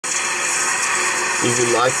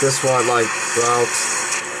You like this one, like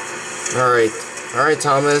routes. Alright,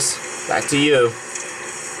 Thomas, back to you.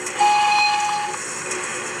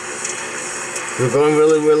 You're going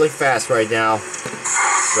really fast right now,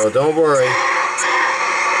 so don't worry.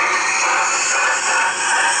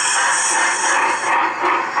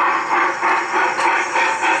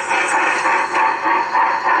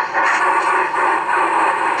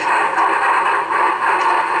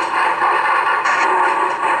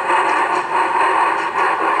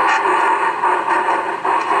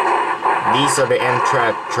 These are the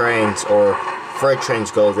Amtrak trains, or freight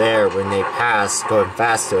trains go there when they pass, going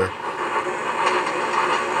faster.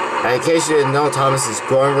 And in case you didn't know, Thomas is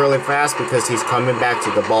going really fast because he's coming back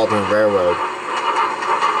to the Baldwin Railroad.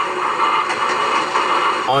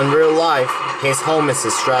 On real life, his home is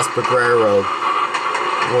the Strasburg Railroad.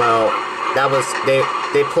 Well, that was,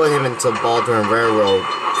 they put him into Baldwin Railroad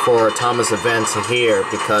for Thomas events here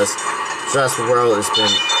because Strasburg Railroad has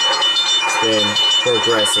been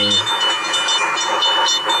progressing.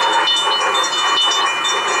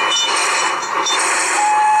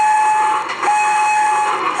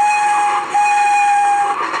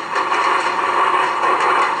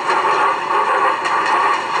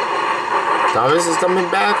 Thomas is coming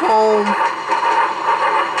back home.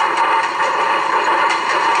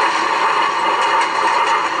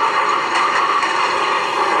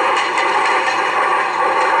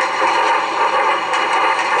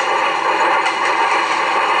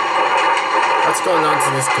 What's going on to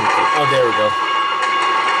this computer? Oh, there we go.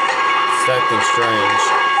 It's acting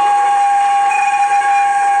strange.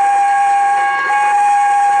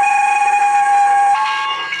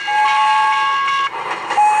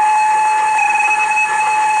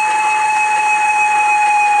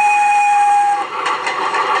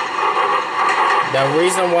 The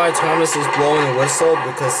reason why Thomas is blowing a whistle,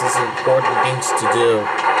 because it's important things to do.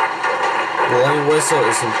 Blowing a whistle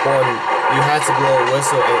is important. You have to blow a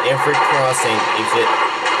whistle at every crossing. If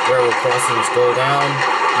railroad crossings go down,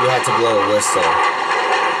 you have to blow a whistle.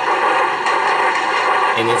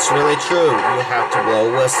 And it's really true, you have to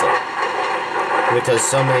blow a whistle. Because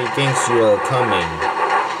so many things you are coming.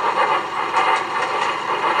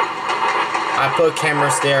 I put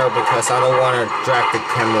cameras there because I don't want to drag the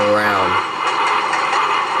camera around.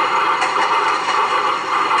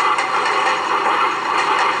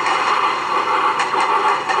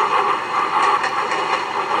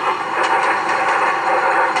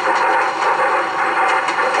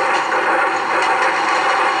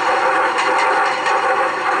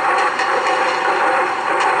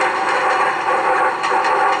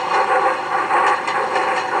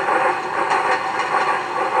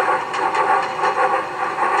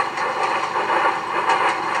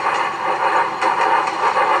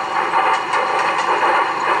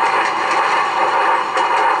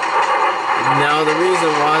 Now the reason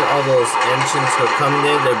why all those engines are coming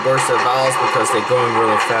in, they burst their valves because they're going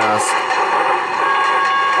really fast.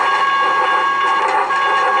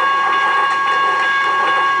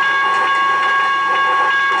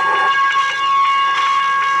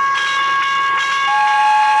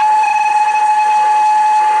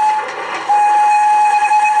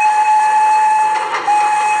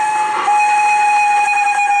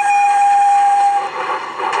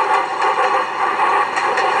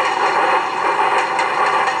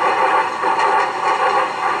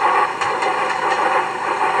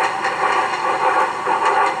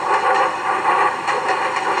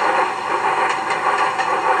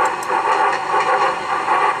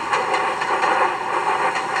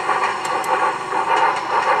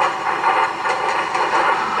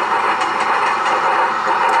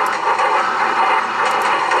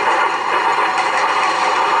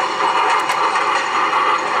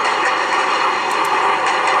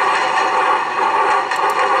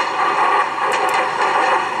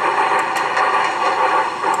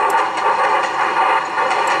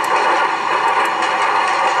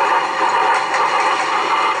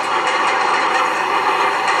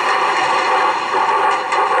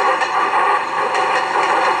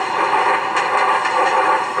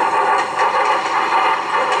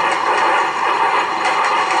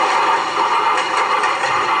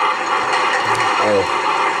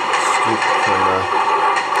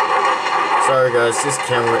 Sorry guys, this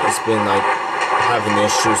camera has been like having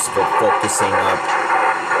issues for focusing up.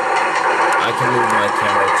 I can move my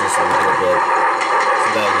camera just a little bit so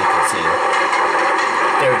that you can see.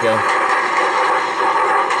 There we go.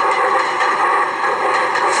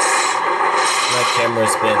 My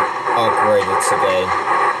camera's been upgraded today.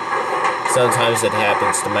 Sometimes it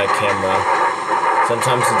happens to my camera.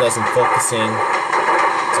 Sometimes it doesn't focusing.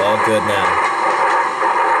 It's all good now.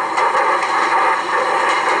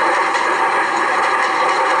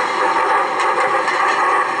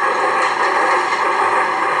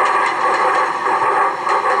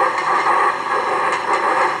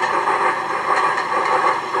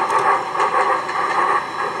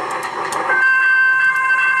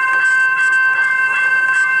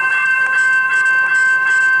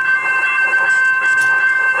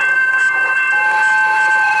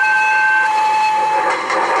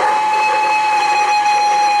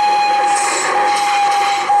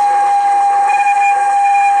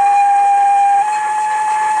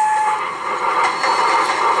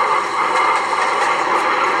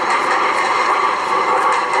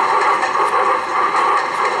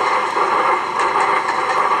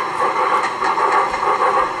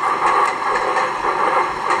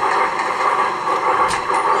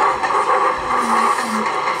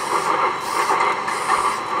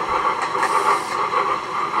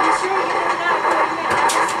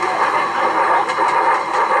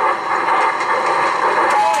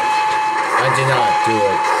 did not do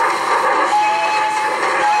it.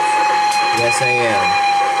 Yes, I am.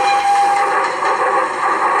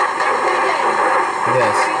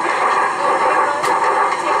 Yes.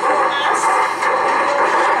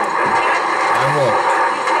 I won't.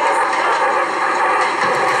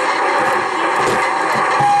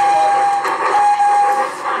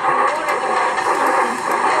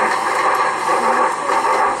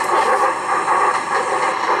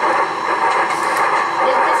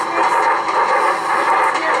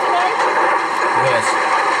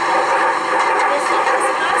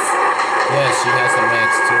 Yes, she has a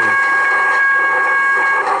max too.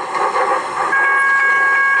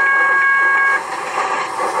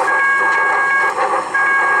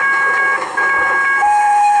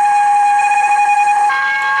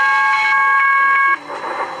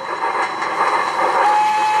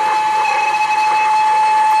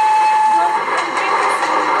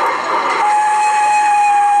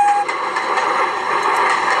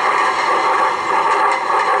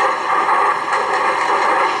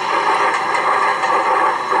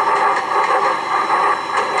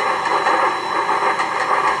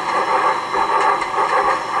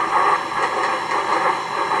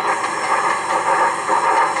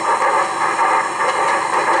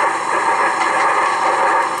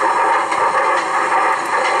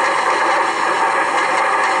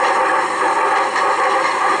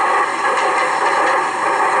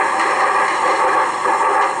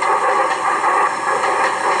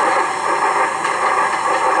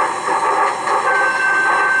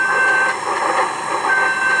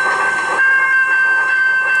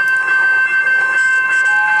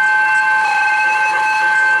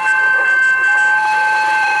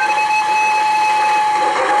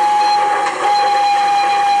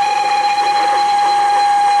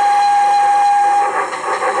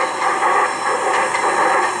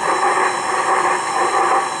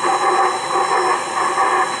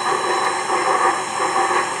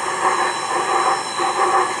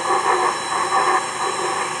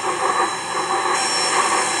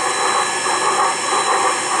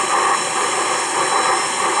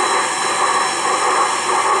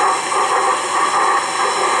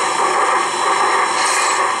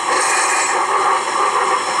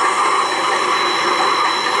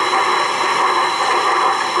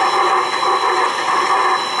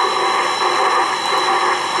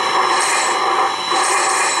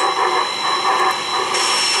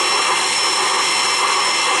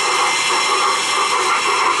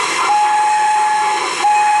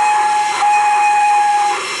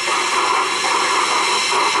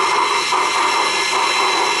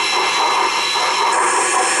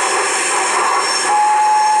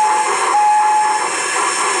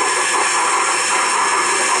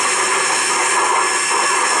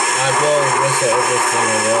 To everything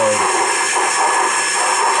alone.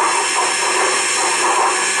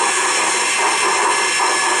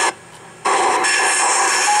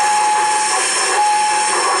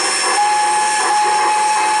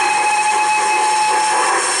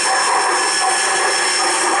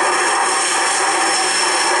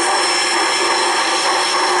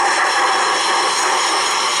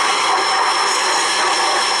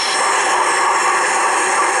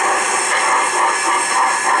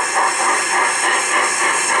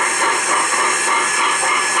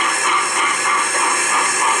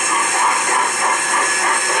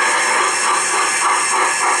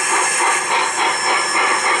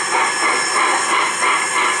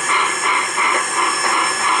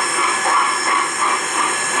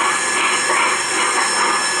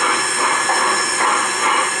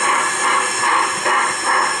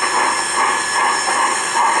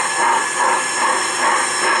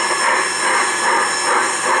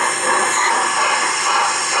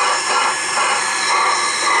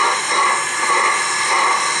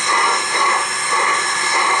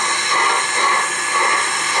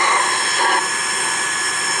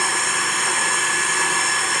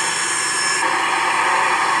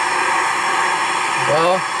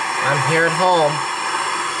 Well, I'm here at home.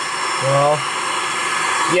 Well,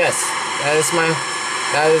 yes, that is my,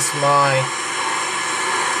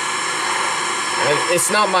 it's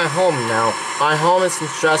not my home now. My home is in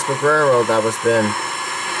Strasburg Railroad, that was been.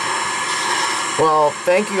 Well,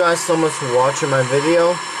 thank you guys so much for watching my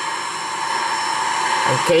video.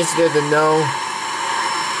 In case you didn't know,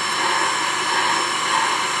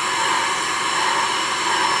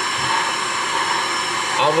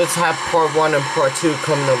 I will have part 1 and part 2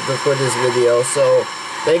 coming up for this video. So,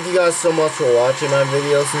 thank you guys so much for watching my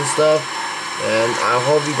videos and stuff. And I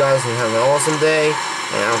hope you guys can have an awesome day.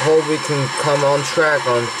 And I hope we can come on track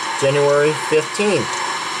on January 15th.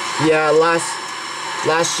 Yeah,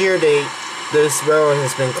 last year they this railroad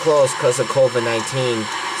has been closed because of COVID-19.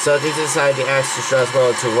 So they decided to ask the Stress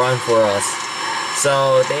Railroad to run for us.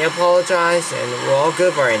 So they apologize, and we're all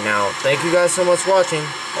good right now. Thank you guys so much for watching.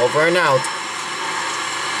 Over and out.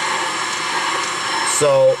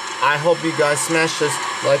 So I hope you guys smash this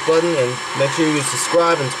like button and make sure you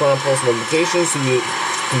subscribe and turn on post notifications so you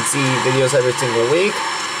can see videos every single week.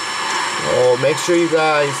 Oh, make sure you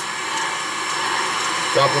guys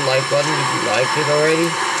drop the like button if you like it already.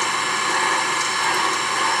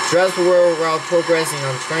 Strasburg Railroad progressing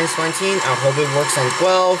on 2019. I hope it works on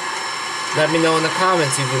 12. Let me know in the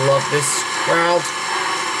comments if you love this route.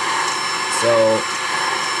 So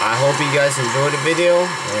I hope you guys enjoyed the video,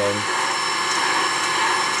 and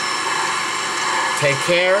take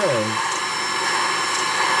care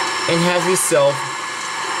and have yourself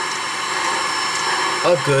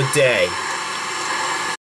a good day.